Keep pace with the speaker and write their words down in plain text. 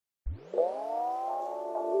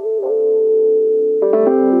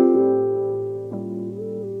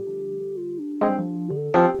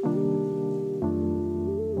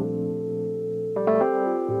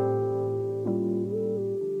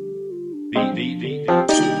Oh,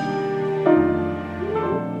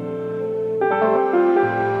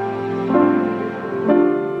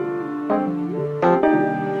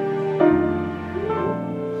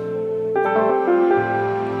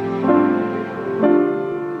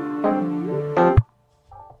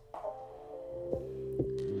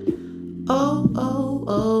 oh,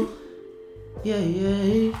 oh, yeah,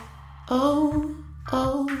 yeah. Oh,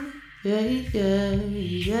 oh, yeah, yeah,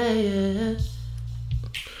 yeah, yeah.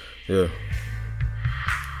 Yeah.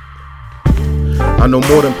 I know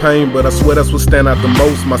more than pain, but I swear that's what stand out the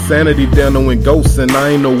most. My sanity down knowing ghosts, and I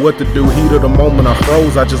ain't know what to do. Heat of the moment I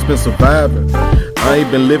froze, I just been surviving. I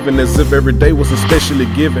ain't been living as if every day was especially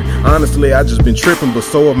given. Honestly, I just been tripping, but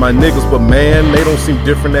so have my niggas. But man, they don't seem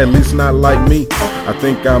different, at least not like me. I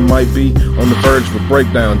think I might be on the verge of a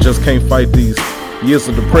breakdown, just can't fight these years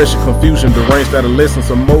of depression, confusion, deranged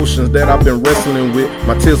adolescence, emotions that I've been wrestling with.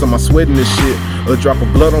 My tears and my sweat in this shit. A drop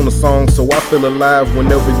of blood on the song, so I feel alive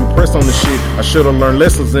whenever you press on the shit. I should've learned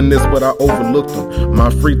lessons in this, but I overlooked them.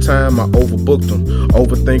 My free time, I overbooked them.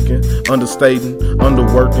 Overthinking, understating,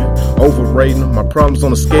 underworking, overrating. My problems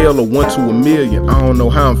on a scale of 1 to 1,000,000. I don't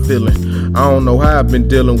know how I'm feeling. I don't know how I've been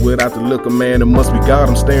dealing without the look of man. It must be God.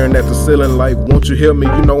 I'm staring at the ceiling like, won't you help me?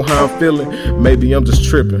 You know how I'm feeling. Maybe I'm just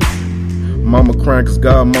tripping. Mama crying cause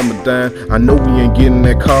God, mama dying. I know we ain't getting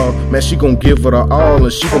that call. Man, she gon' give it her all,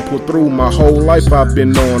 and she gon' put through my whole life. I've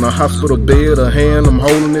been on a hospital bed, a hand, I'm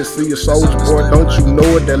holding it. See a soldier boy, don't you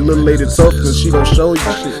know it? That little lady tough, and she gon' show you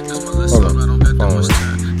shit. Hold on, phone.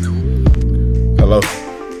 Hello?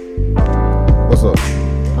 What's up?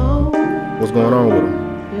 What's going on with him?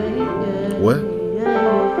 What?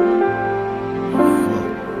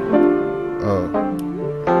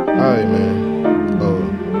 Alright, man.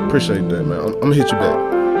 Appreciate that, man. I'm gonna hit you back.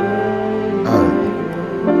 Alright.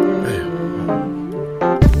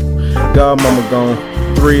 God, mama gone.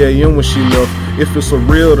 3 a.m. when she left. If it's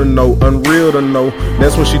surreal to know, unreal to know,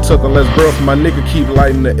 that's when she took her last breath. My nigga keep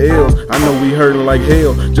lighting the L's. I know we hurting like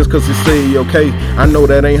hell, just cause he say he okay. I know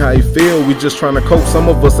that ain't how he feel, we just trying to cope. Some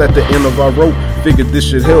of us at the end of our rope figured this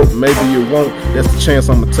should help, maybe it won't. That's the chance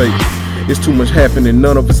I'ma take. It's too much happening,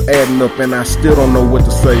 none of us adding up, and I still don't know what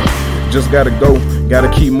to say. Just gotta go, gotta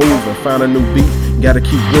keep moving, find a new beat, gotta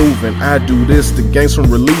keep grooving. I do this to gain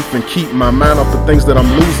some relief and keep my mind off the things that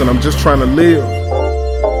I'm losing. I'm just trying to live.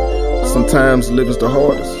 Sometimes living's the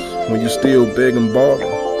hardest when you still beg and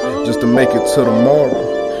borrow just to make it to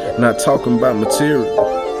tomorrow. Not talking about material,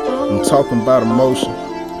 I'm talking about emotion.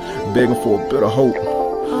 Begging for a bit of hope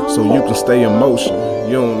so you can stay in motion.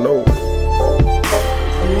 You don't know.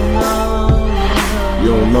 You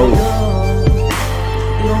don't know.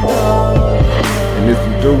 And if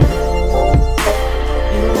you do,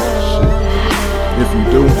 shit, if you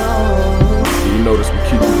do,